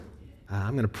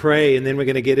I'm going to pray and then we're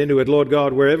going to get into it. Lord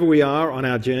God, wherever we are on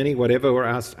our journey, whatever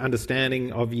our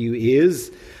understanding of you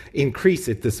is, increase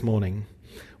it this morning.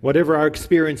 Whatever our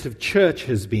experience of church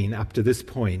has been up to this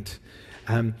point,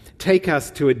 take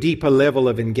us to a deeper level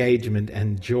of engagement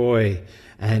and joy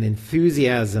and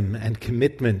enthusiasm and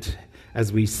commitment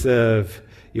as we serve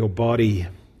your body.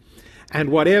 And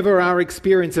whatever our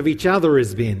experience of each other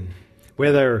has been,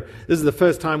 whether this is the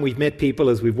first time we've met people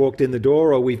as we've walked in the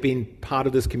door or we've been part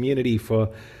of this community for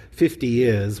 50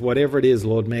 years, whatever it is,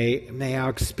 Lord, may our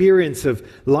experience of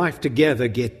life together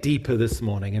get deeper this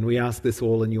morning. And we ask this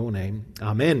all in your name.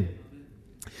 Amen.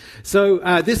 So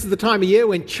this is the time of year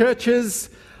when churches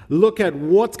look at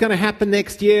what's going to happen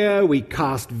next year. We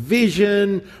cast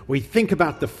vision. We think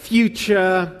about the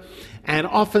future. And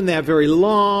often they're very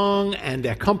long, and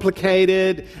they're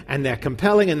complicated, and they're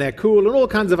compelling, and they're cool, and all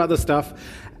kinds of other stuff.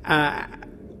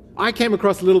 I came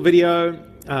across a little video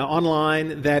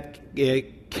online that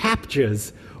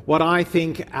captures what I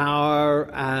think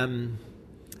our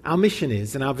mission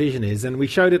is and our vision is. And we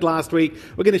showed it last week.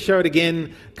 We're going to show it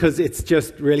again because it's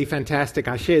just really fantastic.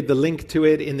 I shared the link to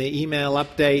it in the email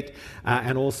update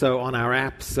and also on our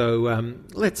app. So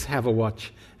let's have a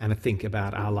watch and a think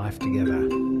about our life together.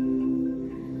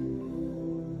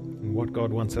 What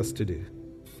God wants us to do.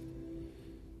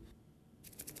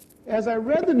 As I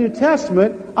read the New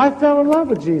Testament, I fell in love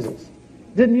with Jesus.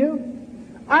 Didn't you?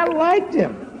 I liked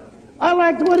him. I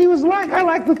liked what he was like. I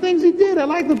liked the things he did. I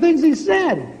liked the things he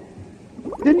said.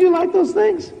 Didn't you like those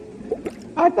things?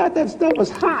 I thought that stuff was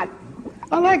hot.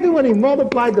 I liked it when he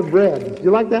multiplied the bread. Did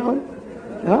you like that one?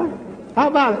 Huh? How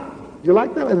about it? Did you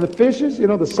like that? And the fishes,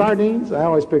 the sardines. I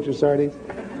always picture sardines.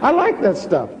 I like that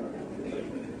stuff.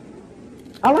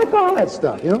 I like all that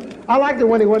stuff, I liked it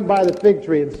when he went by the fig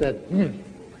tree and said, and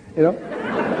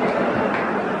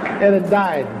it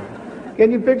died.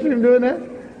 Can you picture him doing that?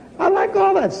 I like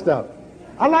all that stuff.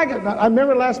 I like it. I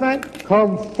remember last night,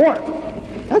 come forth.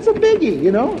 That's a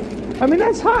biggie, I mean,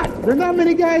 that's hot. There's not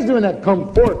many guys doing that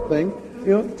come forth thing,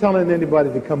 telling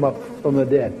anybody to come up from the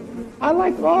dead. I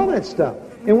like all that stuff.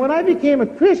 And when I became a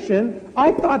Christian,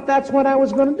 I thought that's what I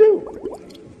was going to do.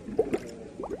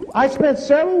 I spent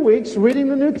several weeks reading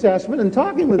the New Testament and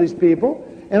talking with these people,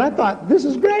 and I thought, this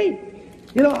is great.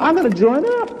 I'm going to join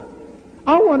up.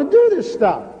 I want to do this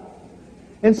stuff.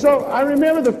 And so I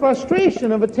remember the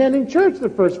frustration of attending church the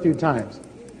first few times.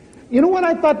 You know what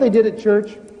I thought they did at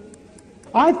church?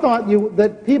 I thought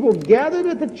that people gathered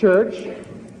at the church,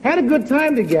 had a good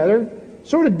time together,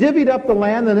 sort of divvied up the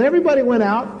land, and then everybody went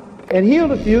out and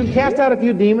healed a few, and cast out a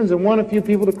few demons, and won a few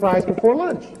people to Christ before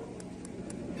lunch.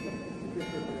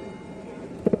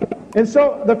 And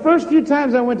so the first few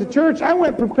times I went to church, I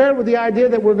went prepared with the idea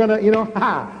that we're going to,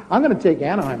 I'm going to take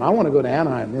Anaheim. I want to go to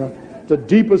Anaheim, the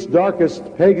deepest, darkest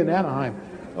pagan Anaheim,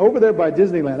 over there by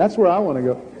Disneyland. That's where I want to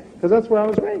go, because that's where I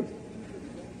was raised.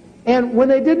 And when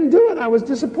they didn't do it, I was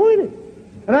disappointed.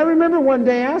 And I remember one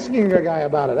day asking a guy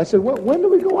about it. I said, well, when do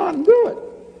we go out and do it?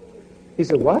 He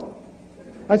said, what?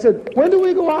 I said, when do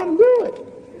we go out and do it?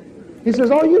 He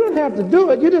says, oh, you don't have to do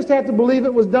it. You just have to believe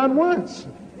it was done once.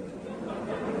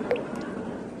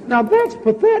 Now that's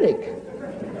pathetic,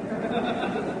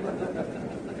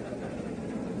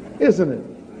 isn't it?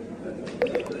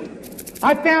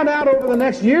 I found out over the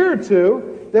next year or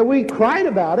two that we cried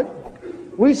about it,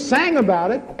 we sang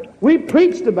about it, we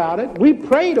preached about it, we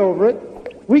prayed over it,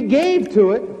 we gave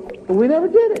to it, but we never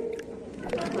did it.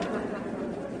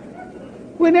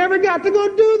 We never got to go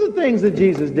do the things that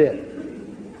Jesus did.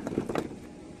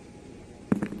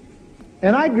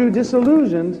 And I grew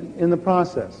disillusioned in the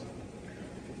process.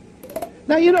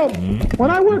 Now,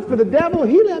 when I worked for the devil,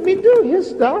 he let me do his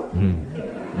stuff.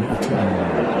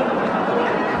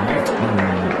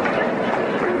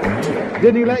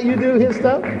 Didn't he let you do his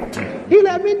stuff? He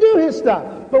let me do his stuff.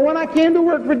 But when I came to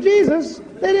work for Jesus,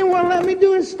 they didn't want to let me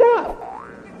do his stuff.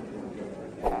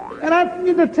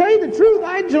 And to tell you the truth,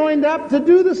 I joined up to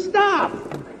do the stuff.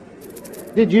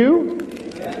 Did you?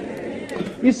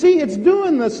 You see, it's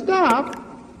doing the stuff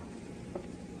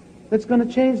that's going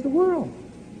to change the world.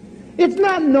 It's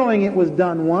not knowing it was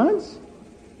done once.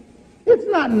 It's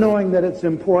not knowing that it's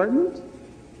important.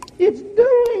 It's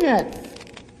doing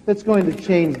it that's going to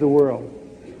change the world.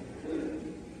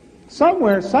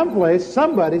 Somewhere, someplace,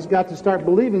 somebody's got to start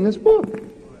believing this book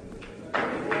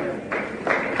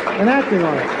and acting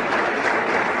on it.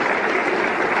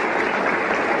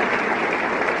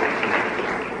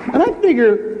 And I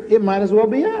figure it might as well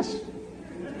be us.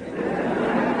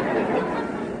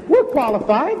 We're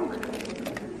qualified,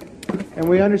 and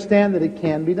we understand that it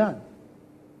can be done.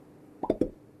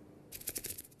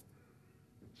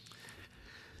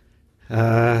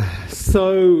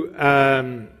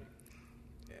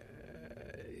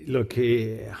 Look,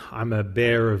 I'm a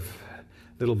bear of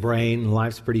little brain.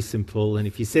 Life's pretty simple. And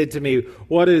if you said to me,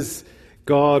 what does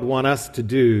God want us to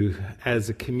do as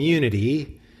a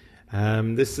community?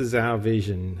 This is our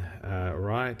vision,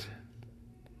 right?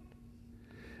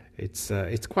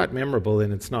 It's quite memorable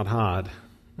and it's not hard.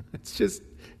 It's just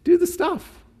do the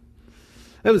stuff.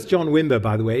 That was John Wimber,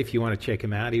 by the way, if you want to check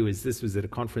him out. This was at a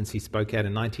conference he spoke at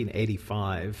in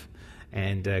 1985.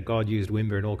 And God used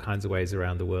Wimber in all kinds of ways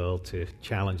around the world to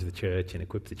challenge the church and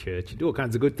equip the church and do all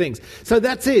kinds of good things. So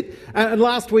that's it. And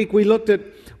last week we looked at,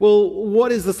 well,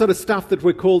 what is the sort of stuff that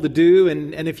we're called to do?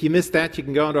 And if you missed that, you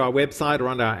can go onto our website or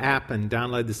onto our app and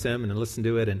download the sermon and listen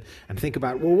to it and think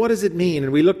about, well, what does it mean?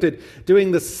 And we looked at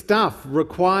doing the stuff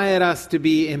required us to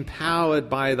be empowered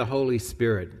by the Holy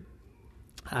Spirit.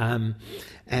 So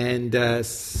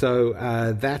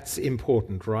that's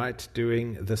important, right?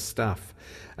 Doing the stuff.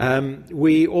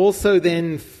 We also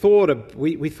then thought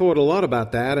we thought a lot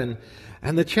about that, and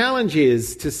the challenge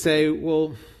is to say,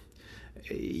 well,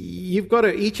 you've got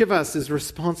to. Each of us is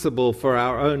responsible for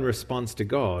our own response to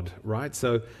God, right?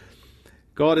 So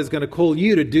God is going to call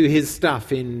you to do His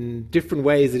stuff in different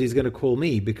ways that He's going to call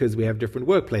me, because we have different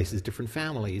workplaces, different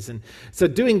families, and so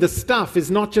doing the stuff is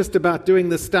not just about doing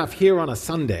the stuff here on a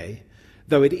Sunday.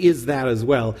 Though it is that as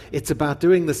well. It's about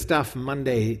doing the stuff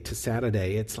Monday to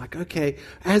Saturday. It's like, okay,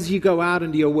 as you go out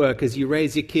into your work, as you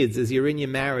raise your kids, as you're in your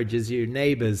marriage, as your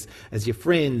neighbors, as your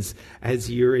friends, as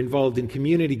you're involved in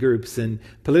community groups and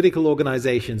political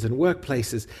organizations and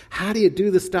workplaces, how do you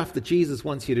do the stuff that Jesus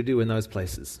wants you to do in those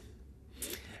places?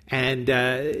 And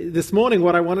this morning,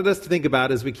 what I wanted us to think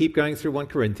about as we keep going through 1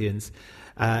 Corinthians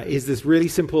is this really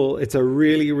simple, it's a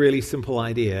really, really simple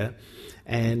idea.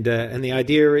 And the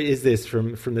idea is this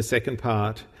from the second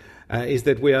part, is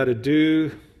that we are to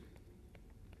do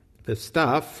the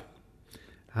stuff.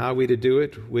 How are we to do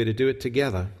it? We're to do it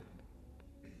together.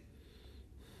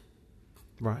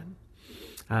 Right?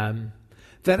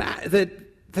 That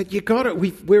you got to,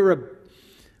 we've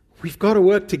got to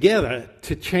work together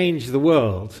to change the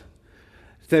world.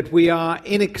 That we are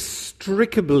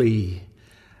inextricably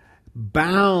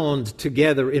bound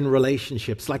together in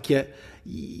relationships.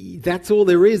 That's all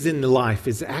there is in life,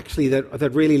 is actually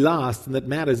that really lasts and that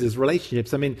matters is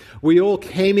relationships. I mean, we all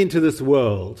came into this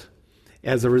world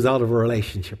as a result of a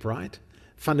relationship, right?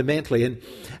 Fundamentally.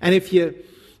 And if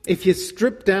you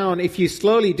strip down, if you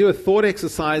slowly do a thought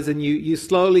exercise and you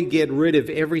slowly get rid of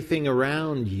everything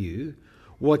around you,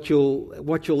 what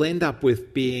you'll end up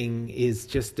with being is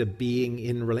just a being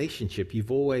in relationship. You've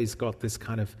always got this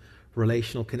kind of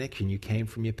relational connection. You came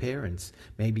from your parents.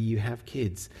 Maybe you have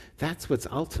kids. That's what's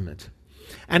ultimate.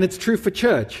 And it's true for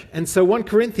church. And so 1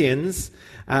 Corinthians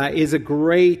is a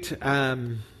great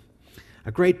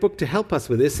book to help us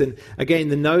with this. And again,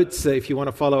 the notes, if you want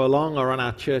to follow along, are on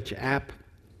our church app,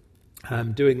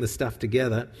 doing the stuff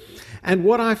together. And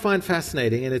what I find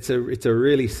fascinating, and it's a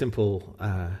really simple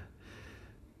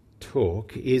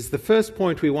talk, is the first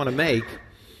point we want to make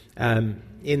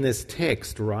in this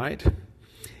text, right?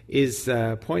 Is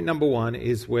point number one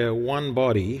is we're one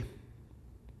body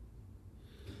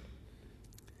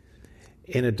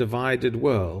in a divided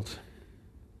world.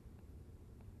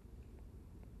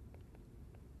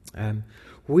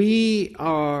 We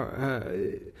are,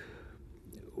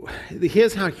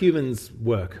 here's how humans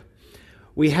work.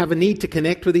 We have a need to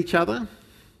connect with each other,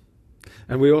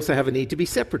 and we also have a need to be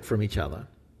separate from each other,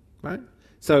 right?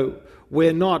 So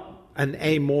we're not an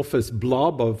amorphous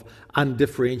blob of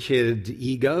undifferentiated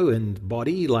ego and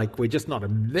body, like we're just not a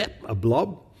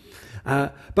blob.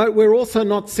 But we're also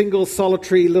not single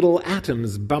solitary little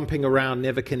atoms bumping around,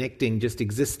 never connecting, just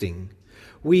existing.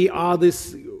 We are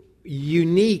this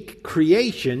unique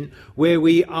creation where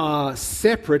we are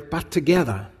separate but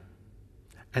together.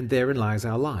 And therein lies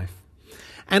our life.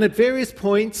 And at various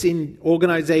points in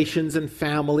organizations and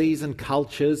families and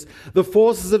cultures, the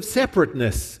forces of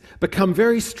separateness become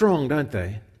very strong, don't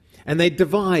they? And they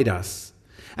divide us.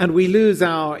 And we lose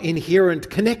our inherent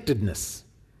connectedness.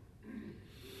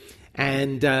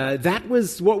 And that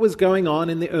was what was going on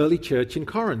in the early church in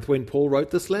Corinth when Paul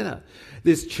wrote this letter.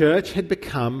 This church had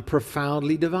become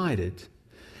profoundly divided.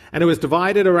 And it was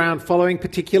divided around following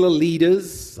particular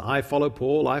leaders. I follow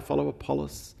Paul, I follow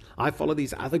Apollos. I follow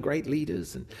these other great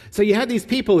leaders. And so you had these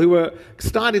people who were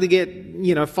starting to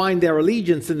get, find their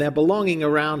allegiance and their belonging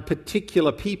around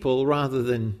particular people rather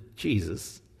than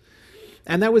Jesus.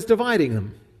 And that was dividing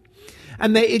them.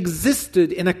 And they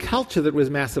existed in a culture that was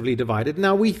massively divided.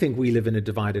 Now, we think we live in a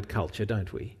divided culture,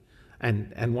 don't we?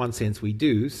 And in one sense we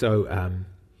do. So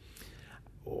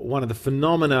one of the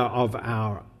phenomena of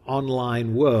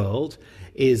online world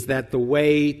is that the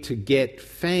way to get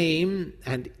fame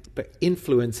and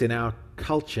influence in our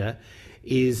culture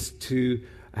is to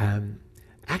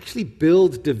actually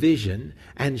build division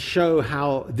and show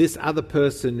how this other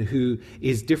person who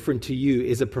is different to you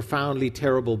is a profoundly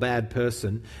terrible, bad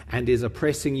person and is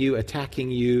oppressing you, attacking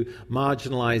you,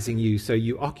 marginalizing you. So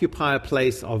you occupy a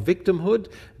place of victimhood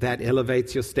that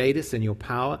elevates your status and your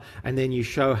power, and then you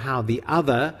show how the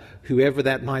other, whoever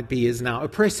that might be, is now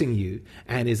oppressing you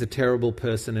and is a terrible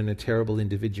person and a terrible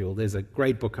individual. There's a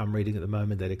great book I'm reading at the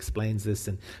moment that explains this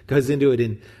and goes into it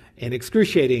in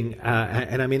excruciating,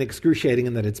 and I mean excruciating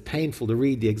in that it's painful to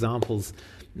read the examples.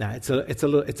 Now, it's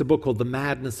a book called The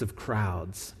Madness of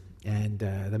Crowds, and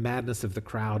the madness of the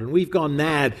crowd. And we've gone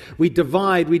mad. We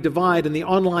divide, and the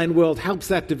online world helps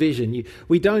that division.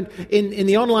 In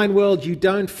the online world, you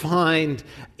don't find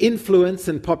influence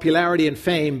and popularity and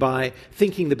fame by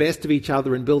thinking the best of each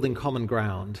other and building common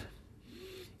ground.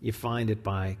 You find it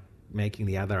by making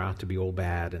the other out to be all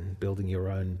bad and building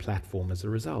your own platform as a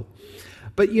result.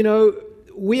 But,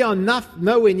 we are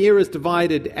nowhere near as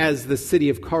divided as the city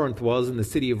of Corinth was and the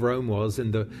city of Rome was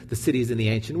and the cities in the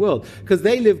ancient world, because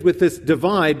they lived with this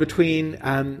divide between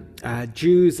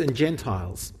Jews and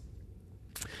Gentiles.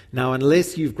 Now,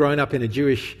 unless you've grown up in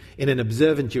an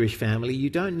observant Jewish family, we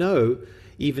don't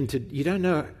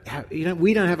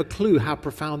have a clue how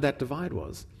profound that divide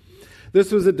was.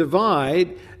 This was a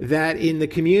divide that in the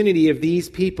community of these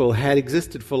people had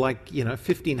existed for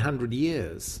 1,500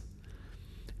 years.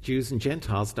 Jews and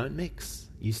Gentiles don't mix.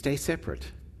 You stay separate.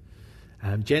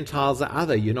 Gentiles are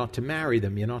other. You're not to marry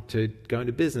them. You're not to go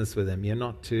into business with them. You're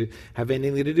not to have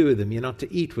anything to do with them. You're not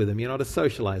to eat with them. You're not to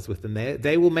socialize with them.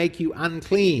 They will make you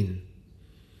unclean.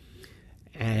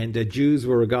 And Jews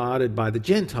were regarded by the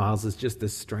Gentiles as just a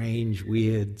strange,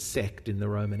 weird sect in the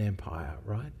Roman Empire,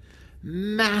 right?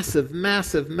 Massive,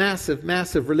 massive, massive,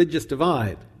 massive religious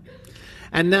divide.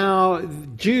 And now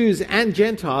Jews and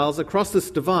Gentiles across this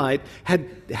divide had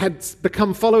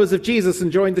become followers of Jesus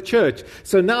and joined the church.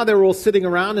 So now they're all sitting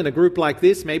around in a group like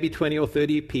this, maybe 20 or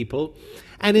 30 people,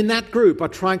 and in that group are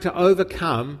trying to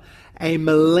overcome a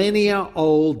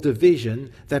millennia-old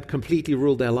division that completely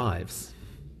ruled their lives.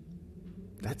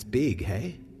 That's big,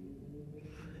 hey?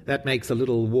 That makes a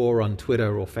little war on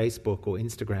Twitter or Facebook or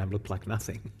Instagram look like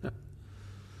nothing.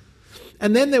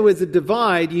 And then there was a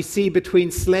divide, you see, between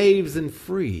slaves and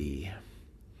free.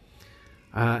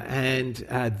 That's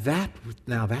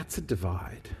a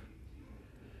divide.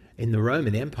 In the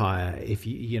Roman Empire,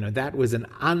 that was an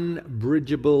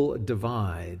unbridgeable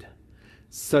divide,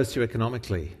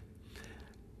 socioeconomically.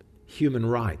 Human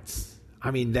rights.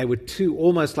 I mean, they were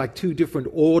almost like two different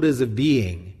orders of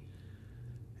being.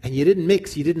 And you didn't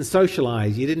mix, you didn't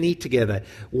socialize, you didn't eat together.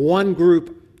 One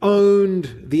group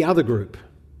owned the other group.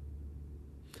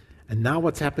 And now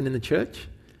what's happened in the church?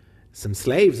 Some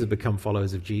slaves have become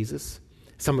followers of Jesus.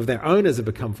 Some of their owners have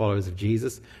become followers of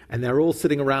Jesus. And they're all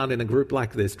sitting around in a group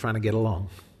like this trying to get along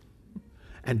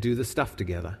and do the stuff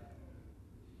together.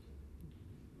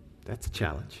 That's a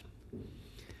challenge.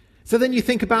 So then you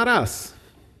think about us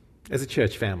as a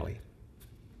church family.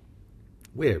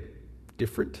 We're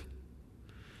different.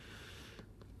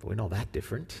 But we're not that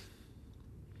different.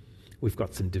 We've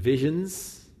got some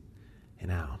divisions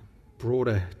in our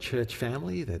broader church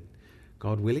family that,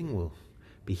 God willing, will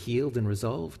be healed and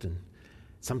resolved. And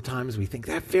sometimes we think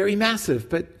they're very massive,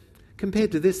 but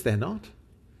compared to this, they're not.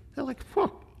 They're like,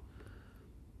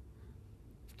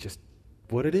 just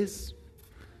what it is.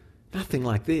 Nothing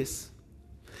like this.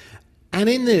 And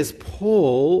in this,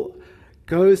 Paul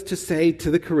goes to say to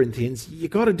the Corinthians, you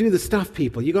got to do the stuff,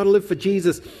 people. You got to live for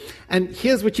Jesus. And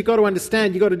here's what you got to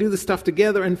understand. You got to do the stuff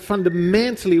together. And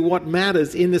fundamentally what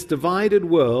matters in this divided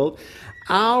world,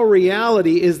 our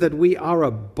reality is that we are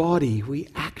a body. We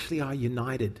actually are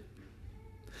united.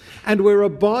 And we're a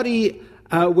body,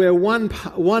 we're one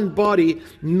body,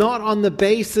 not on the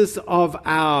basis of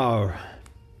our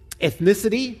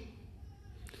ethnicity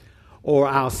or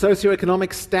our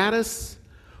socioeconomic status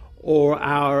or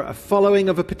our following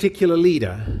of a particular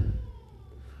leader.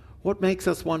 What makes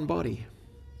us one body?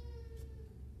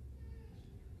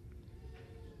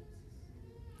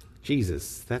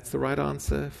 Jesus. That's the right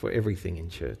answer for everything in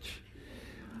church.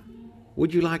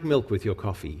 Would you like milk with your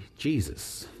coffee?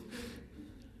 Jesus.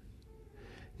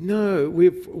 No,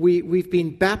 we've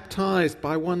been baptized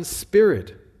by one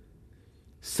Spirit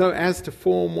so as to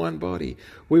form one body.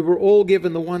 We were all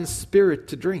given the one Spirit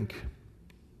to drink.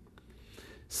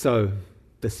 So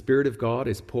the Spirit of God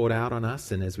is poured out on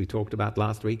us, and as we talked about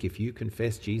last week, if you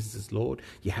confess Jesus as Lord,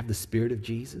 you have the Spirit of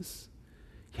Jesus.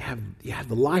 You have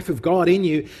the life of God in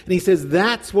you, and he says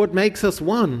that's what makes us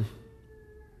one.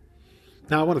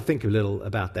 Now, I want to think a little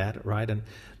about that, right?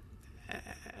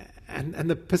 And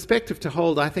the perspective to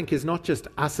hold, I think, is not just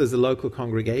us as a local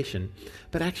congregation,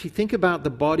 but actually think about the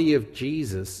body of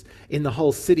Jesus in the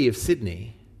whole city of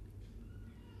Sydney.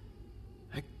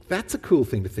 Like, that's a cool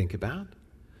thing to think about.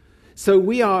 So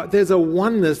there's a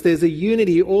oneness, there's a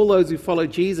unity, all those who follow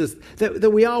Jesus,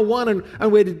 that we are one,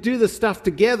 and we're to do the stuff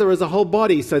together as a whole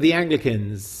body. So the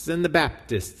Anglicans and the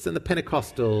Baptists and the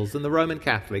Pentecostals and the Roman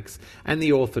Catholics and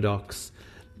the Orthodox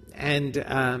and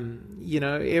and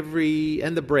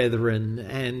the Brethren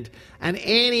and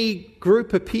any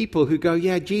group of people who go,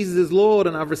 yeah, Jesus is Lord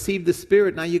and I've received the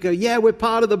Spirit. Now you go, yeah, we're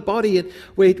part of the body and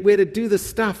we're to do the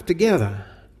stuff together.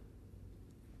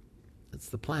 That's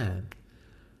the plan.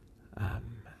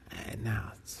 And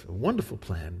now it's a wonderful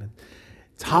plan, but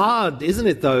it's hard, isn't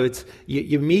it? Though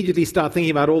you immediately start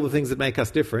thinking about all the things that make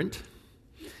us different.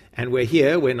 And we're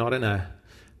here. We're not in a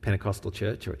Pentecostal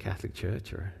church or a Catholic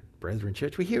church or a Brethren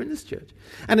church. We're here in this church.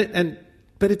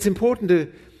 But it's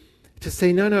important to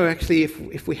say no. Actually,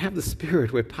 if we have the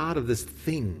Spirit, we're part of this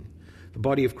thing, the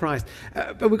body of Christ.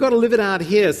 But we've got to live it out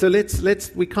here. So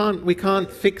we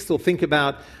can't fix or think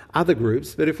about other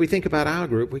groups, but if we think about our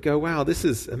group, we go, wow, this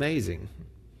is amazing.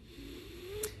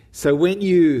 So when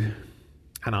you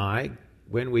and I,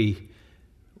 when we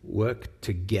work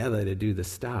together to do the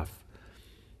stuff,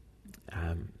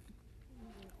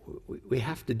 we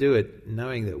have to do it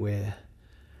knowing that we're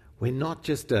not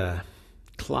just a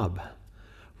club.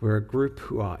 We're a group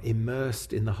who are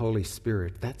immersed in the Holy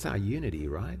Spirit. That's our unity,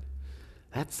 right?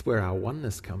 That's where our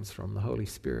oneness comes from, the Holy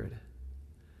Spirit,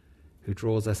 who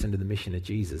draws us into the mission of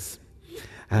Jesus.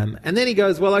 And then he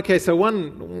goes, well, okay, so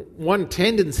one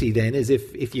tendency then is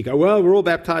if you go, well, we're all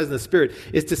baptized in the Spirit,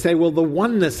 is to say, well, the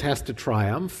oneness has to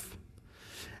triumph.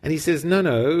 And he says,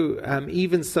 no,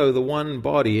 even so the one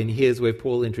body, and here's where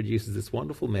Paul introduces this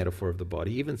wonderful metaphor of the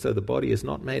body, even so the body is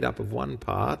not made up of one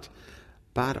part,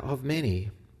 but of many.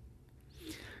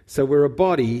 So we're a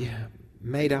body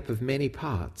made up of many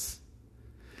parts.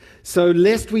 So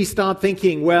lest we start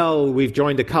thinking, well, we've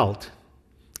joined a cult,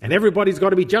 and everybody's got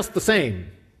to be just the same,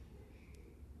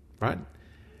 right?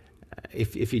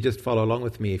 If you just follow along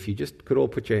with me, if you just could all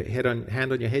put your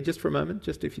hand on your head just for a moment,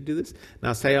 just if you do this.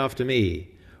 Now say after me,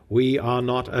 we are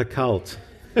not a cult.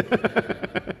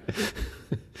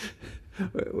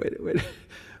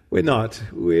 We're not.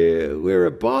 We're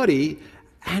a body,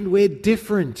 and we're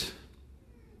different.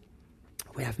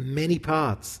 We have many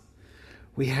parts.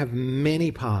 We have many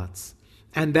parts.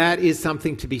 And that is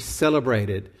something to be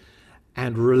celebrated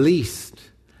and released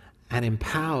and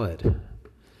empowered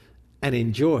and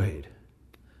enjoyed.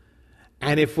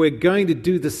 And if we're going to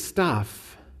do the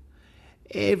stuff,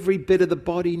 every bit of the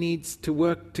body needs to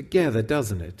work together,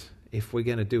 doesn't it? If we're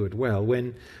going to do it well.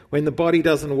 When the body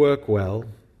doesn't work well,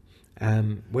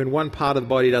 when one part of the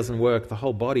body doesn't work, the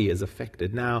whole body is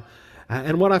affected. Now,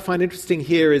 and what I find interesting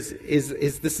here is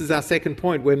this is our second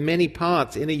point. We're many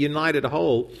parts in a united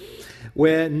whole,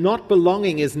 where not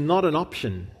belonging is not an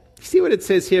option. You see what it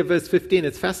says here, verse 15?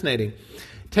 It's fascinating.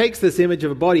 It takes this image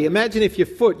of a body. Imagine if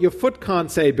your foot can't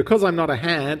say, because I'm not a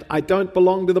hand, I don't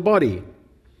belong to the body.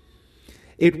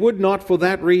 It would not for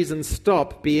that reason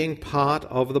stop being part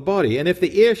of the body. And if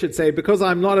the ear should say, because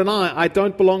I'm not an eye, I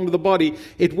don't belong to the body,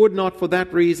 it would not for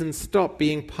that reason stop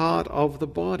being part of the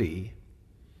body.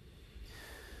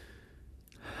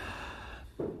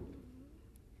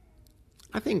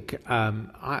 I think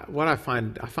I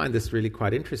find this really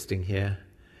quite interesting here,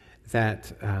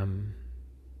 that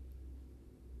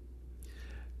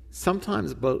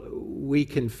sometimes we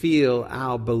can feel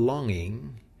our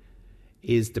belonging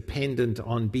is dependent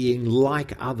on being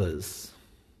like others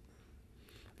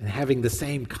and having the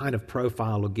same kind of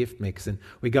profile or gift mix. And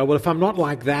we go, well, if I'm not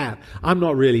like that, I'm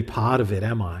not really part of it,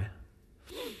 am I?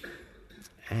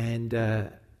 And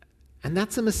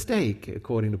that's a mistake,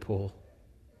 according to Paul.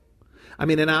 I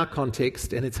mean, in our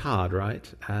context, and it's hard,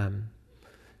 right? It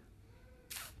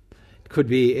could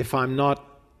be if I'm not,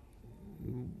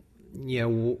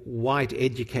 white,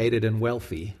 educated, and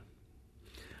wealthy,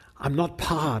 I'm not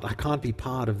part. I can't be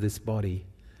part of this body.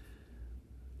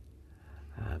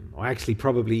 Or actually,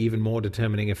 probably even more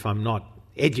determining if I'm not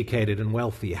educated and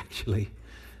wealthy, actually.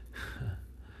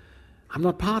 I'm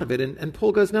not part of it. And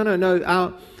Paul goes,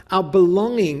 no. Our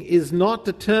belonging is not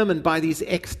determined by these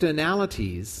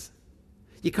externalities.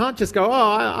 You can't just go,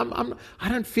 I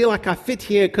don't feel like I fit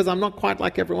here because I'm not quite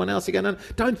like everyone else. You go, no,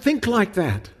 don't think like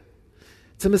that.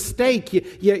 It's a mistake.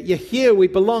 You're here, we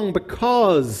belong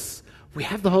because we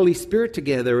have the Holy Spirit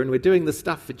together and we're doing the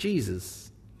stuff for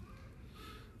Jesus.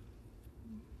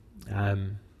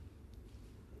 You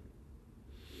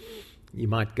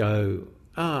might go,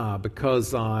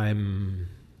 Because I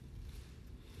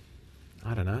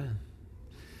don't know,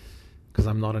 because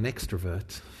I'm not an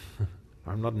extrovert,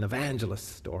 or I'm not an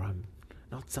evangelist, or I'm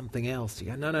not something else.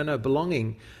 You go, no,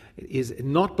 belonging is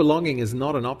not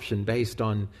an option based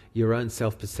on your own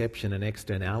self-perception and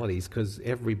externalities, because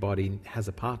everybody has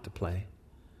a part to play,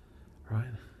 right?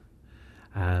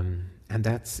 And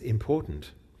that's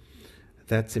important.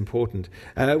 That's important.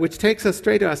 Which takes us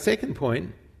straight to our second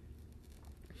point,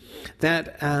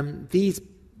 that these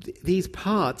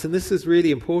parts, and this is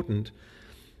really important,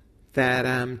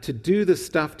 that to do the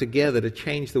stuff together to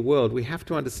change the world, we have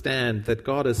to understand that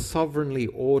God has sovereignly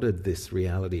ordered this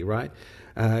reality, right?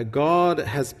 God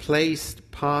has placed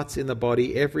parts in the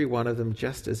body, every one of them,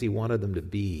 just as He wanted them to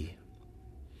be.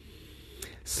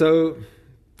 So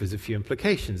there's a few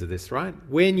implications of this, right?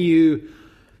 When you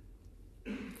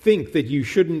think that you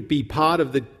shouldn't be part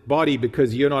of the body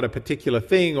because you're not a particular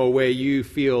thing, or where you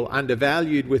feel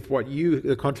undervalued with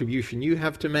the contribution you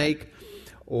have to make,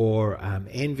 or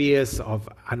envious of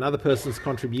another person's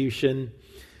contribution,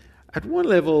 at one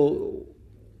level,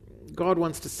 God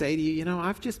wants to say to you,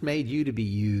 I've just made you to be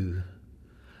you,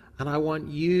 and I want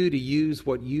you to use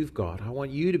what you've got. I want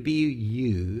you to be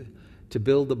you to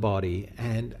build the body,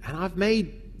 and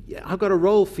I've got a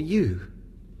role for you.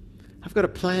 I've got a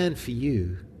plan for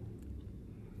you.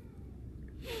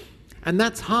 And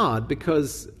that's hard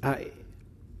because I'll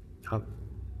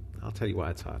tell you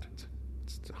why it's hard.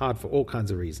 It's hard for all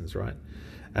kinds of reasons, right?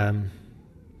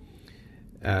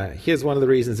 Here's one of the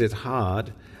reasons it's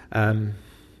hard. Every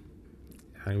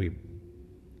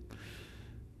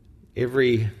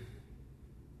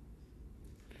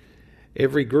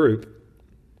group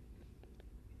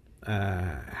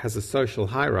has a social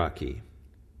hierarchy,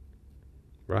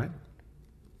 right?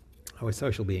 We're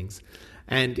social beings.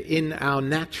 And in our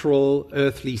natural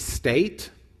earthly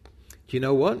state, do you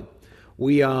know what?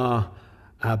 We are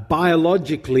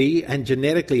biologically and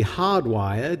genetically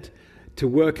hardwired to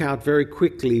work out very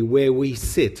quickly where we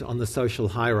sit on the social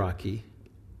hierarchy.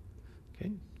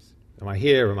 Okay? Am I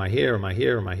here? Am I here? Am I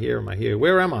here? Am I here? Am I here?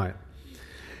 Where am I?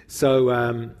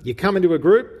 So you come into a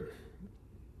group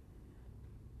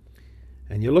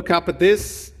and you look up at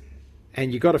this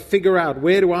and you've got to figure out,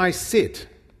 where do I sit?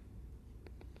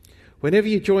 Whenever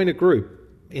you join a group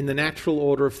in the natural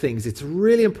order of things, it's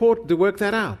really important to work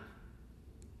that out.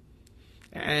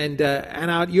 And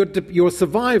your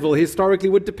survival historically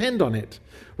would depend on it,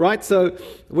 right? So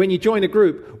when you join a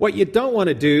group, what you don't want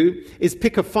to do is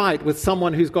pick a fight with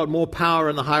someone who's got more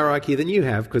power in the hierarchy than you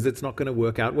have, because it's not going to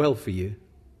work out well for you.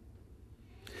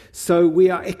 So we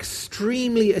are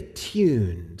extremely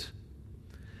attuned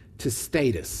to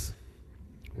status,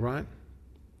 right?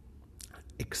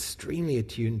 Extremely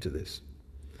attuned to this.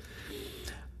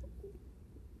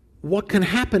 What can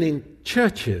happen in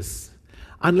churches,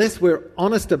 unless we're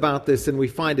honest about this and we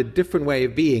find a different way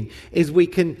of being, is we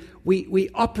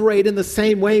operate in the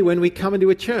same way when we come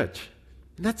into a church.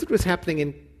 And that's what was happening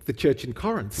in the church in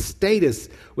Corinth. Status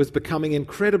was becoming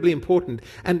incredibly important.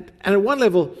 And at one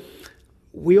level,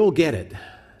 we all get it.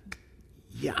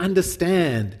 You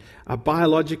understand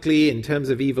biologically, in terms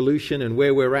of evolution and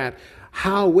where we're at,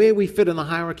 where we fit in the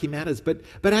hierarchy matters. But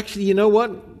actually, you know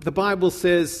what? The Bible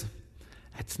says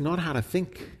it's not how to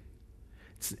think.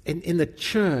 It's in the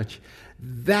church,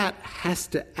 that has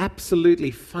to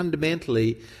absolutely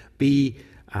fundamentally be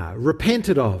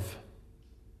repented of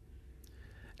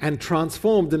and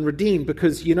transformed and redeemed.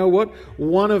 Because you know what?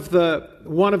 One of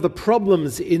the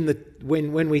problems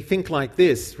when we think like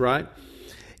this, right,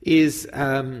 is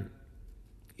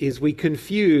we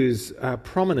confuse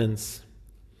prominence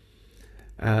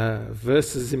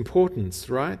versus importance,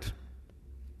 right?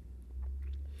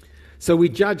 So we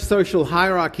judge social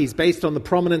hierarchies based on the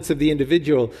prominence of the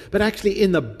individual. But actually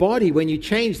in the body, when you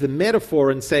change the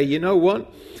metaphor and say, you know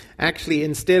what? Actually,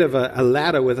 instead of a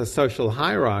ladder with a social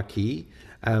hierarchy,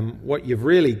 what you've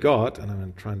really got, and I'm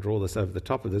going to try and draw this over the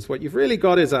top of this, what you've really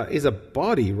got is a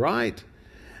body, right?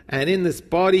 And in this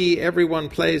body, everyone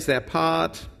plays their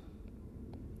part.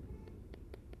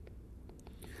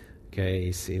 Okay,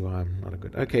 you see why I'm not a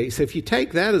good... Okay, so if you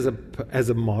take that as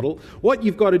a model, what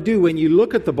you've got to do when you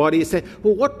look at the body is say,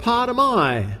 well, what part am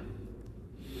I?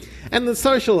 And the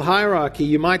social hierarchy,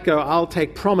 you might go, I'll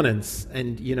take prominence.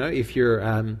 And, if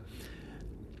you're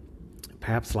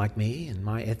perhaps like me in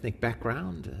my ethnic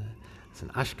background, as an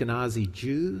Ashkenazi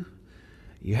Jew,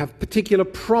 you have particular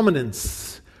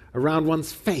prominence around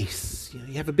one's face.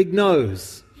 You have a big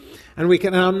nose. And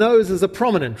our noses are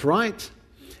prominent, right?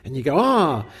 And you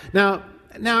go, now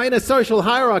in a social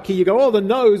hierarchy, you go, the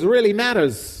nose really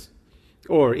matters.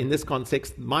 Or in this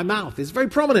context, my mouth is very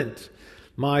prominent.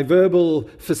 My verbal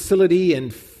facility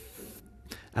and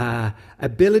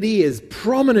ability is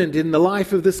prominent in the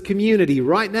life of this community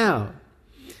right now.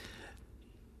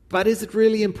 But is it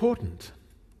really important?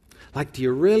 Like, do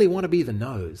you really want to be the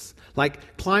nose?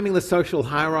 Like, climbing the social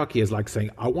hierarchy is like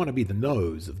saying, I want to be the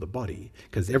nose of the body,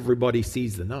 because everybody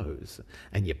sees the nose.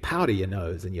 And you powder your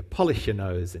nose, and you polish your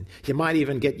nose, and you might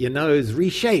even get your nose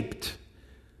reshaped.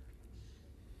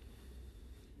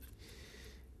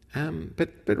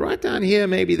 But right down here,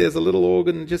 maybe there's a little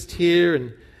organ just here,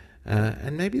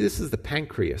 and maybe this is the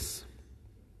pancreas.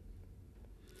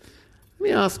 Let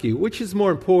me ask you, which is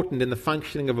more important in the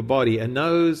functioning of a body, a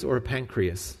nose or a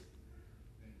pancreas?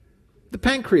 The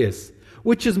pancreas.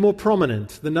 Which is more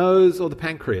prominent, the nose or the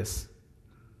pancreas?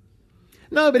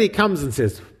 Nobody comes and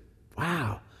says,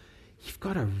 wow, you've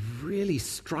got a really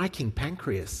striking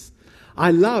pancreas.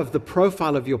 I love the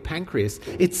profile of your pancreas.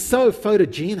 It's so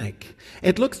photogenic.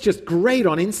 It looks just great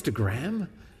on Instagram.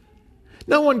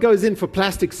 No one goes in for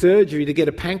plastic surgery to get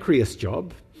a pancreas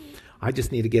job. I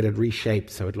just need to get it reshaped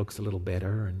so it looks a little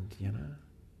better, and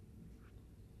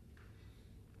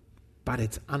But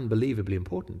it's unbelievably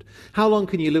important. How long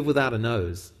can you live without a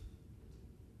nose?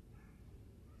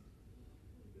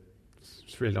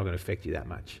 It's really not going to affect you that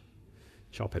much.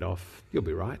 Chop it off. You'll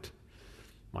be right.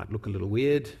 Might look a little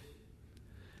weird.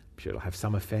 I'm sure it'll have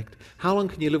some effect. How long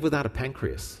can you live without a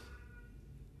pancreas?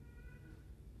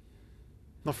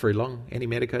 Not very long. Any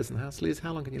medicos in the house? Liz,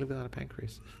 how long can you live without a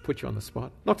pancreas? Put you on the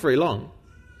spot. Not very long.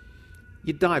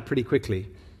 You die pretty quickly.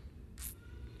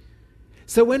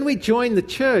 So when we join the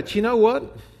church, you know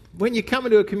what? When you come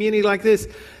into a community like this,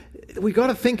 we've got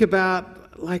to think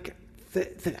about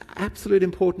the absolute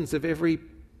importance of every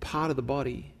part of the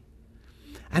body.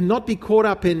 And not be caught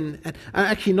up in,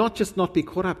 actually not just not be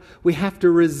caught up, we have to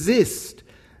resist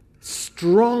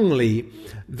strongly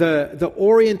the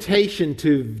orientation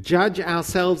to judge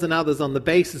ourselves and others on the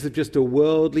basis of just a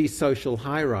worldly social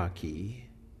hierarchy.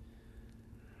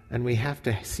 And we have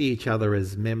to see each other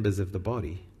as members of the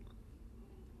body.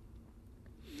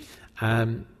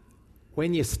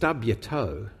 When you stub your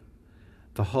toe,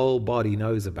 the whole body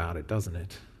knows about it, doesn't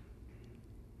it?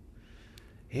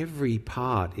 Every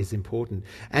part is important.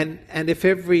 And if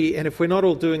we're not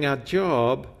all doing our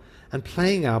job and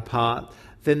playing our part,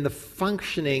 then the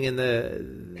functioning and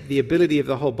the ability of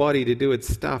the whole body to do its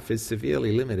stuff is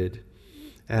severely limited.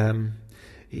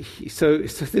 So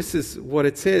this is what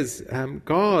it says.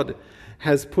 God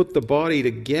has put the body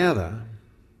together,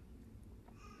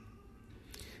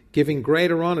 giving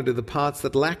greater honor to the parts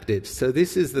that lacked it. So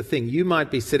this is the thing. You are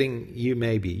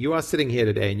sitting here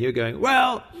today and you're going,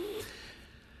 well,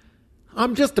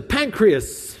 I'm just a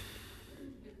pancreas.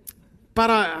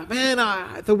 But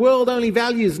the world only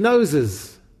values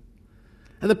noses.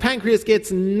 And the pancreas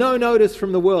gets no notice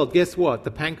from the world. Guess what?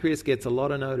 The pancreas gets a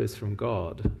lot of notice from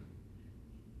God. It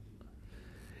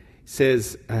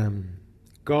says,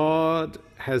 God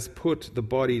has put the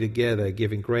body together,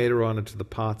 giving greater honor to the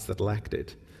parts that lacked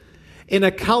it. In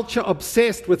a culture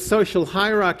obsessed with social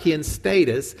hierarchy and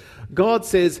status, God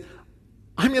says,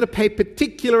 I'm going to pay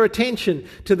particular attention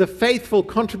to the faithful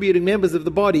contributing members of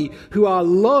the body who are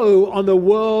low on the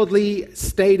worldly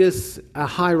status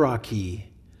hierarchy.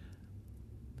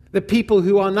 The people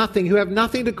who are nothing, who have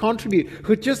nothing to contribute,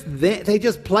 who just they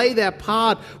just play their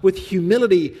part with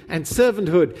humility and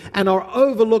servanthood and are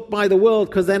overlooked by the world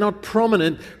because they're not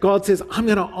prominent. God says, I'm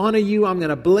going to honor you, I'm going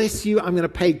to bless you, I'm going to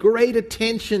pay great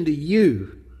attention to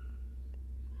you.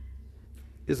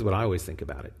 This is what I always think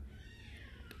about it.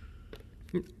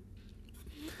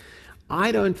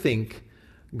 I don't think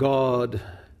God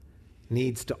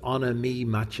needs to honor me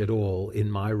much at all in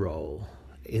my role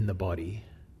in the body.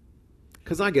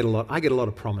 Because I get a lot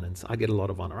of prominence. I get a lot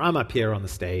of honor. I'm up here on the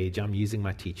stage. I'm using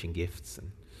my teaching gifts,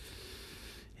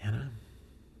 and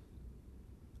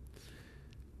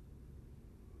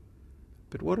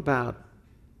But what about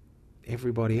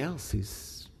everybody else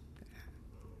who's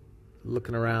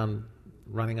looking around,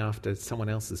 running after someone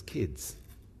else's kids?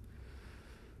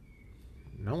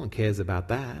 No one cares about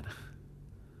that.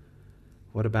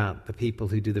 What about the people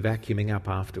who do the vacuuming up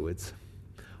afterwards?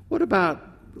 What about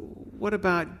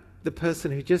the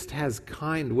person who just has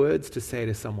kind words to say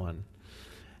to someone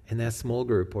in their small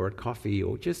group or at coffee,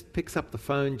 or just picks up the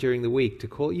phone during the week to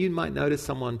call? You might notice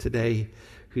someone today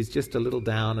who's just a little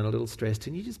down and a little stressed,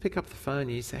 and you just pick up the phone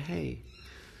and you say, hey,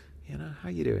 how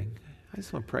you doing? I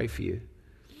just want to pray for you.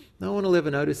 No one will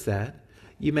ever notice that.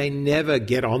 You may never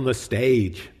get on the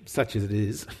stage, such as it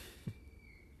is.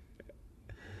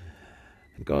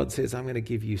 And God says, I'm going to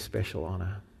give you special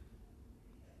honor.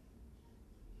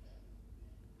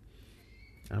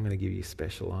 I'm going to give you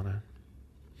special honor.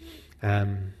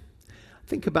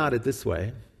 Think about it this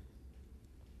way.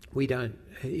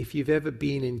 If you've ever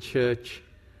been in church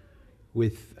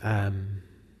with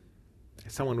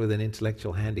someone with an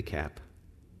intellectual handicap,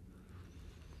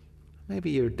 maybe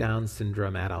you're a Down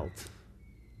syndrome adult,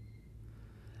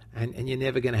 and you're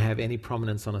never going to have any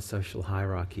prominence on a social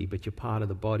hierarchy, but you're part of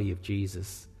the body of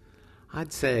Jesus.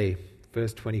 I'd say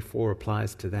verse 24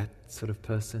 applies to that sort of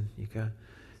person. You go,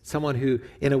 someone who,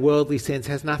 in a worldly sense,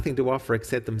 has nothing to offer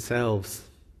except themselves,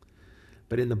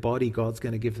 but in the body, God's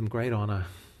going to give them great honor.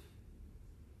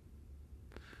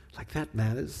 Like, that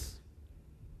matters.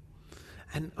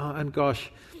 And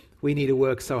gosh, we need to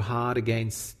work so hard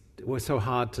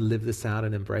to live this out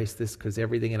and embrace this, because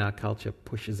everything in our culture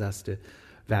pushes us to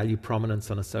value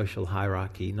prominence on a social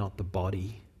hierarchy, not the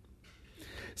body.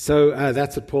 So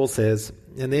that's what Paul says.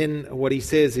 And then what he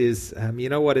says is,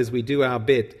 as we do our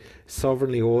bit,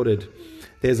 sovereignly ordered,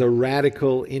 there's a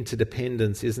radical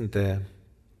interdependence, isn't there?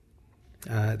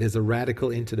 There's a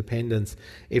radical interdependence.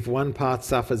 If one part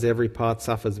suffers, every part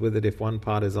suffers with it. If one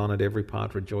part is honored, every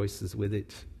part rejoices with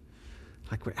it.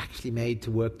 Like, we're actually made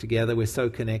to work together. We're so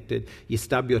connected. You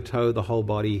stub your toe, the whole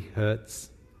body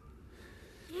hurts.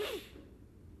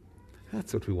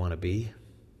 That's what we want to be.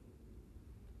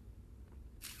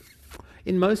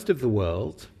 In most of the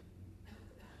world,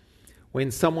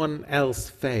 when someone else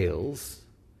fails,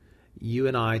 you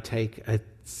and I take a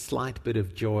slight bit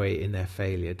of joy in their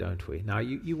failure, don't we? Now,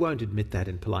 you won't admit that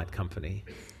in polite company,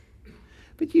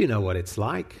 but you know what it's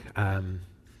like.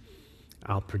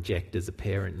 I'll project as a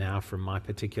parent now from my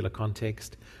particular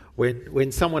context.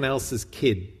 When someone else's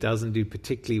kid doesn't do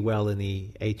particularly well in the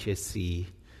HSC,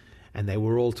 and they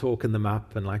were all talking them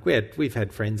up, and like we've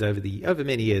had friends over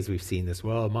many years, we've seen this.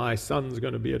 Well, my son's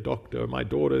going to be a doctor, my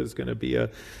daughter's going to be a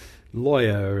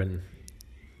lawyer,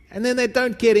 and then they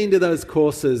don't get into those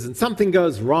courses, and something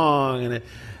goes wrong,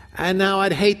 and now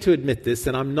I'd hate to admit this,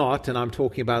 and I'm not, and I'm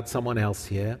talking about someone else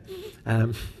here.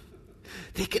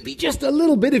 There can be just a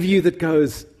little bit of you that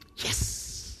goes,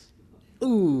 yes,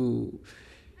 ooh,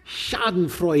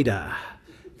 Schadenfreude,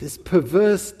 this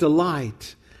perverse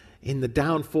delight in the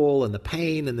downfall and the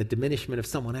pain and the diminishment of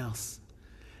someone else,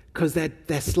 because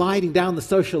they're sliding down the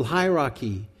social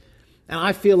hierarchy. And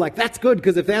I feel like that's good,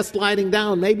 because if they're sliding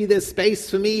down, maybe there's space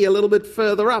for me a little bit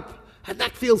further up. And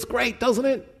that feels great, doesn't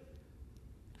it?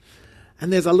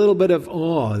 And there's a little bit of,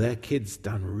 that kid's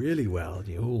done really well.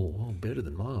 Better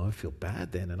than mine. I feel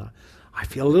bad then. And I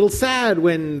feel a little sad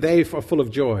when they are full of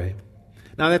joy.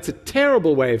 Now, that's a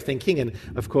terrible way of thinking, and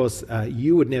of course,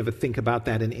 you would never think about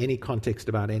that in any context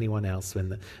about anyone else.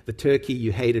 When the turkey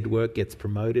you hated at work gets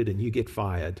promoted and you get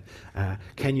fired,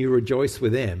 can you rejoice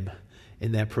with them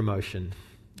in their promotion?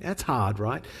 That's hard,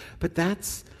 right? But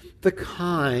that's the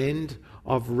kind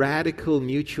of radical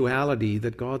mutuality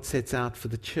that God sets out for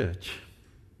the church.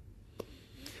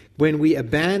 When we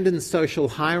abandon social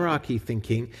hierarchy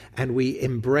thinking and we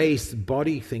embrace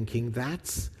body thinking,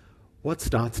 that's what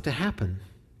starts to happen.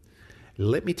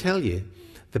 Let me tell you,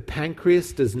 the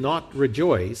pancreas does not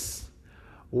rejoice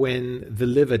when the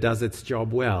liver does its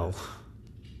job well.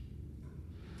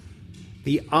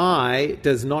 The eye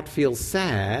does not feel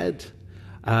sad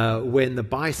when the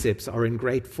biceps are in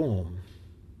great form.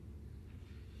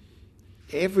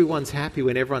 Everyone's happy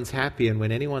when everyone's happy, and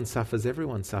when anyone suffers,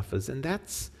 everyone suffers. And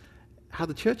that's how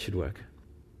the church should work.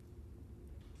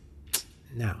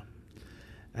 Now,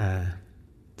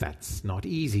 that's not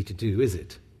easy to do, is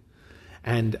it?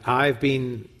 And I've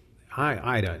been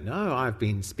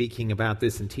speaking about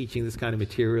this and teaching this kind of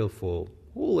material for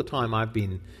all the time I've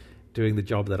been doing the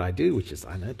job that I do, which is,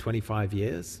 25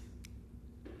 years.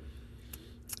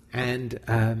 And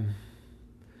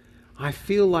I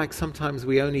feel like sometimes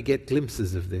we only get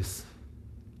glimpses of this.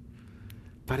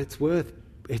 But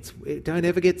don't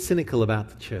ever get cynical about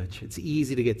the church. It's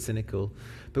easy to get cynical.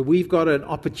 But we've got an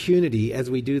opportunity as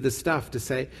we do this stuff to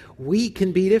say, we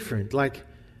can be different. Like,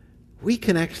 we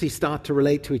can actually start to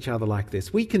relate to each other like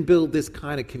this. We can build this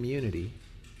kind of community.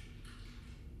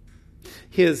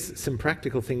 Here's some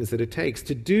practical things that it takes.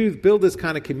 To build this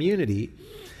kind of community,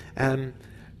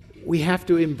 we have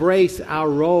to embrace our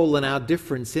role and our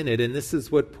difference in it. And this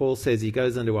is what Paul says. He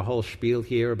goes into a whole spiel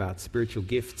here about spiritual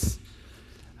gifts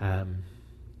and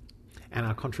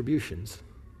our contributions.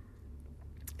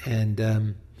 And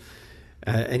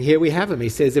here we have him. He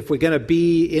says, if we're going to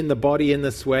be in the body in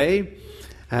this way,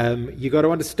 you've got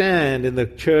to understand, in the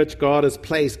church, God has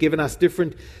given us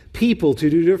different people to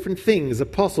do different things: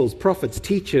 apostles, prophets,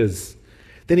 teachers.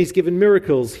 Then he's given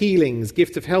miracles, healings,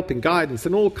 gifts of helping, guidance,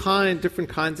 and all different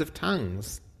kinds of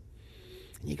tongues.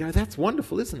 And you go, that's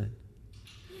wonderful, isn't it?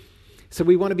 So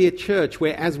we want to be a church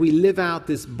where, as we live out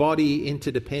this body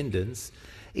interdependence,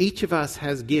 Each of us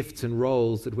has gifts and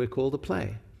roles that we're called to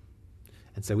play.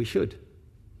 And so we should.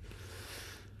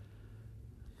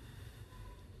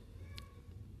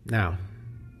 Now,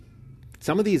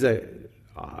 some of these are,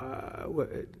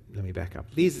 let me back up.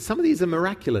 Some of these are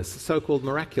miraculous, so-called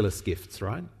miraculous gifts,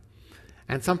 right?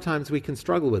 And sometimes we can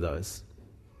struggle with those.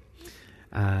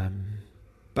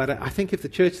 But I think if the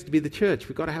church is to be the church,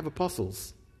 we've got to have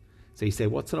apostles. So you say,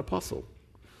 what's an apostle?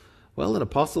 Well, an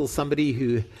apostle is somebody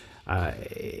who,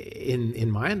 in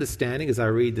my understanding as I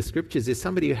read the scriptures, is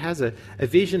somebody who has a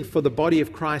vision for the body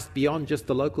of Christ beyond just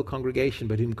the local congregation,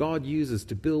 but whom God uses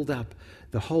to build up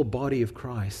the whole body of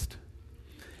Christ,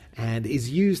 and is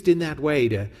used in that way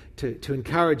to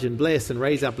encourage and bless and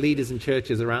raise up leaders in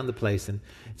churches around the place. And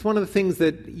it's one of the things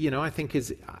that, I think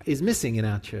is missing in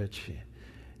our church.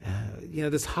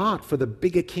 This heart for the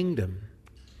bigger kingdom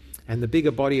and the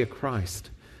bigger body of Christ.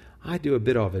 I do a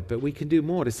bit of it, but we can do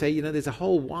more to say, there's a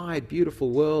whole wide,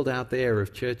 beautiful world out there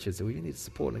of churches that we need to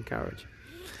support and encourage.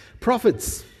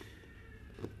 Prophets.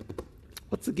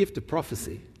 What's the gift of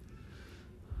prophecy?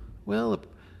 Well,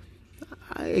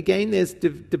 again, there's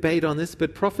debate on this,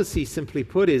 but prophecy, simply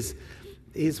put, is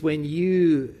when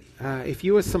if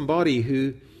you are somebody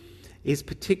who is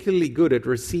particularly good at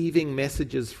receiving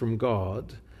messages from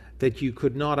God that you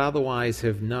could not otherwise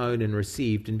have known and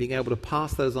received, and being able to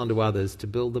pass those on to others to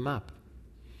build them up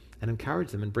and encourage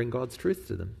them and bring God's truth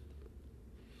to them.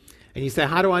 And you say,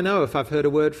 how do I know if I've heard a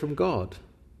word from God?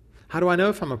 How do I know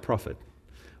if I'm a prophet?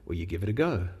 Well, you give it a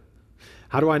go.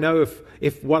 How do I know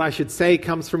if what I should say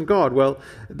comes from God? Well,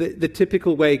 the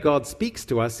typical way God speaks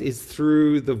to us is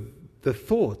through the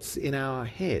thoughts in our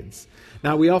heads.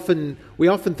 Now, we often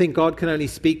think God can only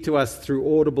speak to us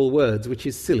through audible words, which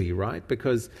is silly, right?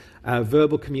 Because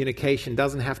verbal communication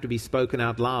doesn't have to be spoken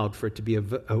out loud for it to be a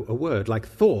word. Like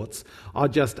thoughts are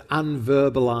just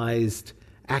unverbalized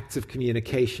acts of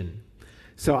communication.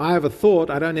 So I have a thought,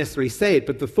 I don't necessarily say it,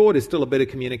 but the thought is still a bit of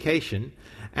communication.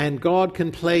 And God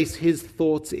can place his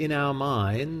thoughts in our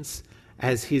minds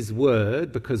as his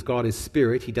word, because God is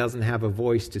spirit. He doesn't have a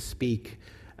voice to speak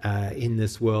in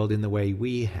this world in the way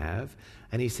we have.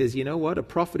 And he says, you know what? A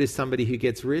prophet is somebody who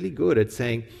gets really good at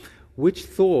saying, which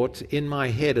thought in my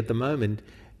head at the moment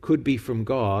could be from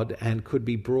God and could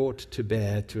be brought to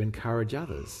bear to encourage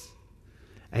others.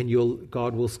 And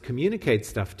God will communicate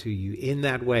stuff to you in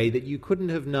that way that you couldn't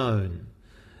have known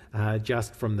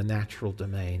just from the natural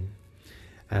domain.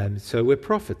 So we're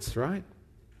prophets, right?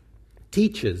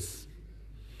 Teachers.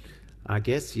 I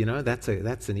guess,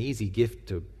 that's an easy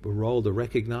gift, a role to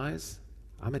recognize.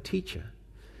 I'm a teacher.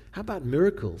 How about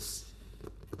miracles?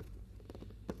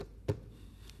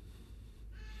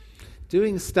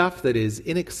 Doing stuff that is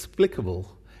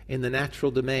inexplicable in the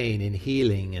natural domain, in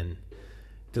healing and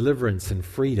deliverance and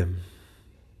freedom.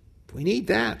 We need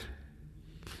that.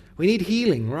 We need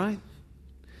healing, right?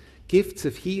 Gifts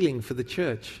of healing for the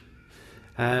church.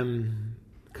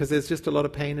 Because there's just a lot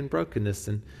of pain and brokenness,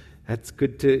 and that's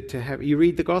good to have. You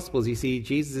read the Gospels, you see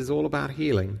Jesus is all about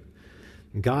healing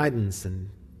and guidance and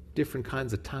different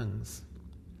kinds of tongues.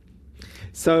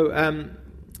 So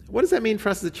what does that mean for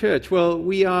us as a church? Well,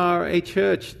 we are a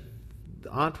church,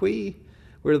 aren't we?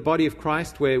 We're the body of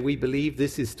Christ where we believe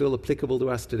this is still applicable to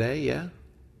us today, yeah?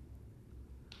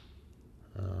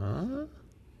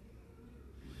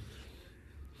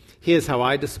 Here's how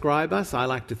I describe us. I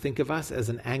like to think of us as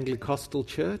an Anglicostal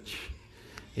church.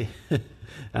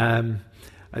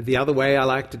 The other way I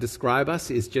like to describe us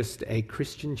is just a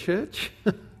Christian church,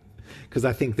 because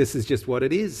I think this is just what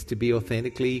it is to be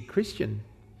authentically Christian.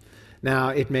 Now,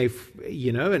 it may,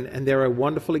 and there are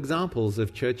wonderful examples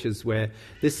of churches where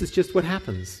this is just what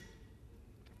happens.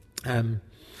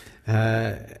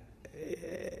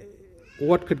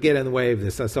 What could get in the way of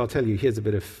this? So I'll tell you, here's a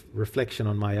bit of reflection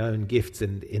on my own gifts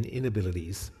and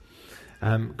inabilities.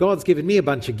 God's given me a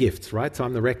bunch of gifts, right? So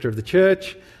I'm the rector of the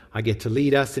church. I get to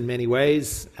lead us in many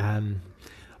ways.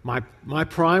 My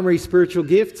primary spiritual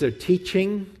gifts are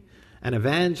teaching and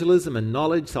evangelism and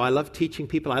knowledge. So I love teaching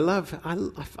people. I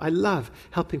love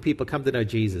helping people come to know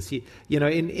Jesus.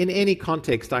 In any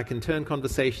context, I can turn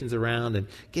conversations around and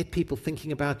get people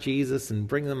thinking about Jesus and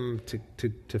bring them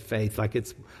to faith.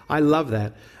 I love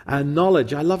that.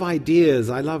 Knowledge. I love ideas.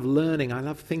 I love learning. I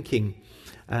love thinking.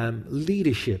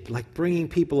 Leadership, like bringing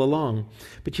people along.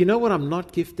 But you know what I'm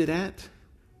not gifted at?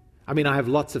 I mean, I have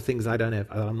lots of things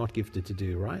I'm not gifted to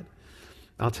do, right?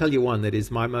 I'll tell you one that is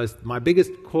my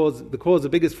biggest cause, the cause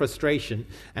of biggest frustration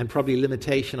and probably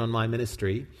limitation on my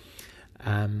ministry.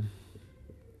 I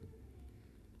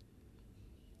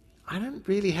don't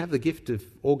really have the gift of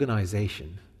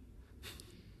organization.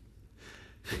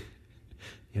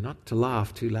 You're not to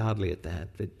laugh too loudly at that.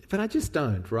 But I just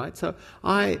don't, right? So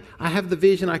I have the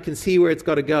vision, I can see where it's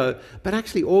got to go, but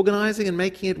actually organizing and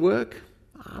making it work,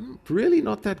 I'm really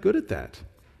not that good at that.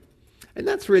 And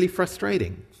that's really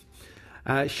frustrating.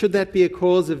 Should that be a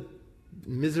cause of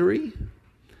misery?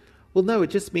 Well, no, it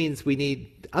just means we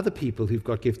need other people who've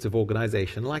got gifts of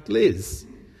organization, like Liz,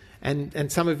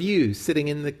 and some of you sitting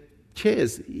in the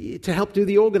chairs to help do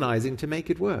the organizing to make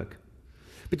it work.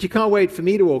 But you can't wait for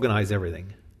me to organize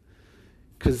everything.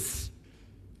 Because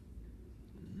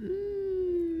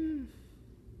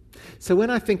So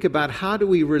when I think about how do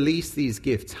we release these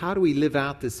gifts, how do we live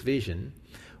out this vision,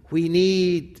 we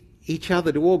need each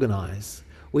other to organize.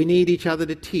 We need each other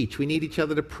to teach. We need each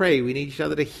other to pray. We need each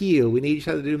other to heal. We need each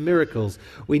other to do miracles.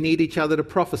 We need each other to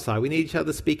prophesy. We need each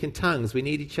other to speak in tongues. We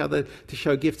need each other to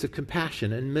show gifts of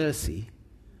compassion and mercy.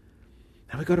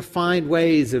 And we've got to find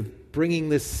ways of bringing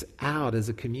this out as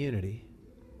a community.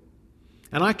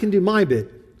 And I can do my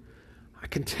bit. I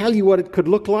can tell you what it could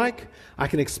look like. I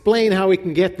can explain how we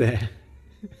can get there.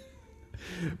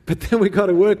 But then we've got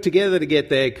to work together to get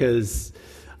there, because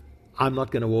I'm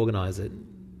not going to organize it,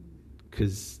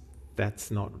 because that's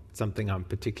not something I'm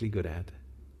particularly good at.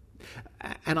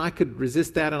 And I could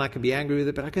resist that and I could be angry with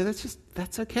it, but okay,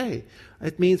 that's okay.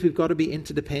 It means we've got to be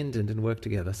interdependent and work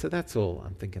together. So that's all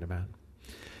I'm thinking about.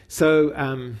 So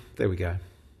there we go.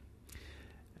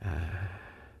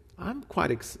 I'm quite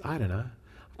excited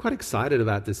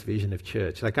about this vision of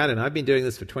church. I've been doing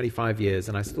this for 25 years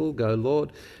and I still go,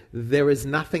 Lord, there is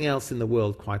nothing else in the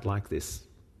world quite like this.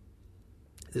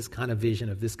 This kind of vision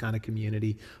of this kind of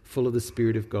community full of the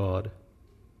Spirit of God.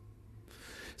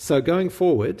 So going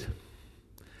forward,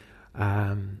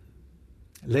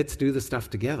 let's do the stuff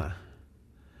together.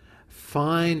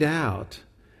 Find out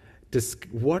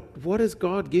what has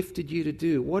God gifted you to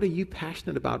do? What are you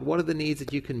passionate about? What are the needs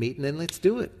that you can meet? And then let's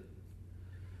do it.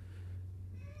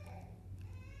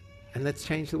 And let's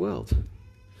change the world.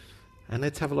 And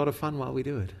let's have a lot of fun while we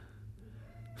do it.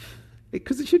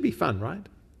 Because it should be fun, right?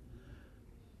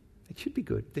 It should be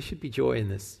good. There should be joy in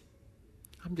this.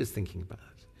 I'm just thinking about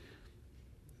it.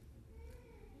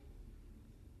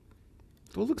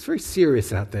 It all looks very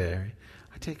serious out there.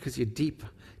 I take it because you're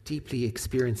deeply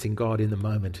experiencing God in the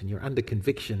moment, and you're under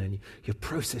conviction, and you're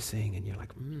processing, and you're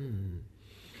like,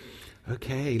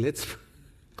 okay, let's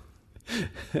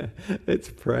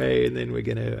pray, and then we're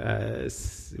going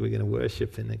to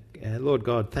worship. And Lord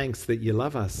God, thanks that you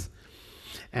love us.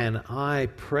 And I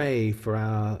pray for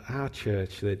our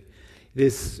church that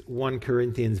this 1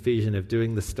 Corinthians vision of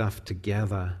doing the stuff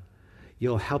together,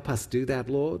 you'll help us do that,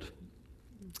 Lord.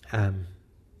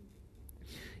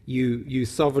 You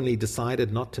sovereignly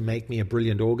decided not to make me a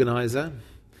brilliant organizer,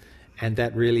 and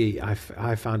that really I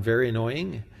found very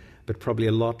annoying, but probably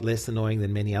a lot less annoying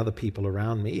than many other people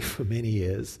around me for many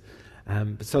years.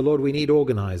 So, Lord, we need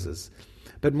organizers.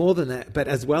 But more than that, but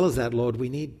as well as that, Lord, we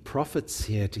need prophets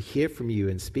here to hear from you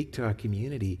and speak to our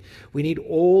community. We need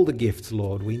all the gifts,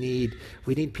 Lord. We need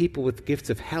people with gifts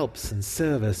of helps and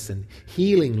service and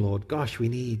healing, Lord. Gosh, we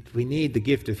need the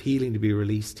gift of healing to be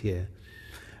released here.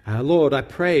 Lord, I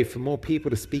pray for more people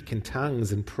to speak in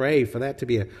tongues, and pray for that to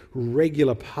be a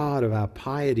regular part of our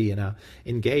piety and our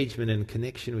engagement and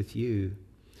connection with you.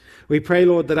 We pray,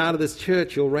 Lord, that out of this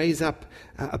church you'll raise up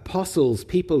apostles,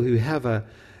 people who have a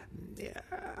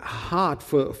heart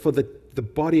for the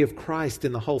body of Christ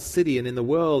in the whole city and in the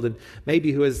world, and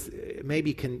maybe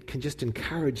can just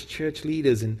encourage church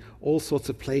leaders in all sorts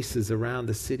of places around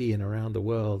the city and around the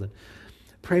world. And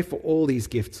pray for all these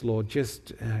gifts, Lord.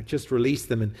 Just release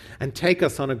them and take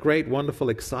us on a great, wonderful,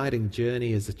 exciting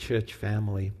journey as a church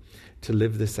family to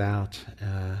live this out.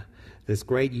 There's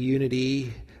great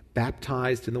unity,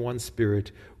 baptized in the one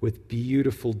Spirit, with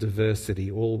beautiful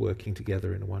diversity, all working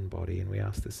together in one body. And we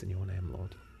ask this in your name,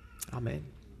 Lord. Amen.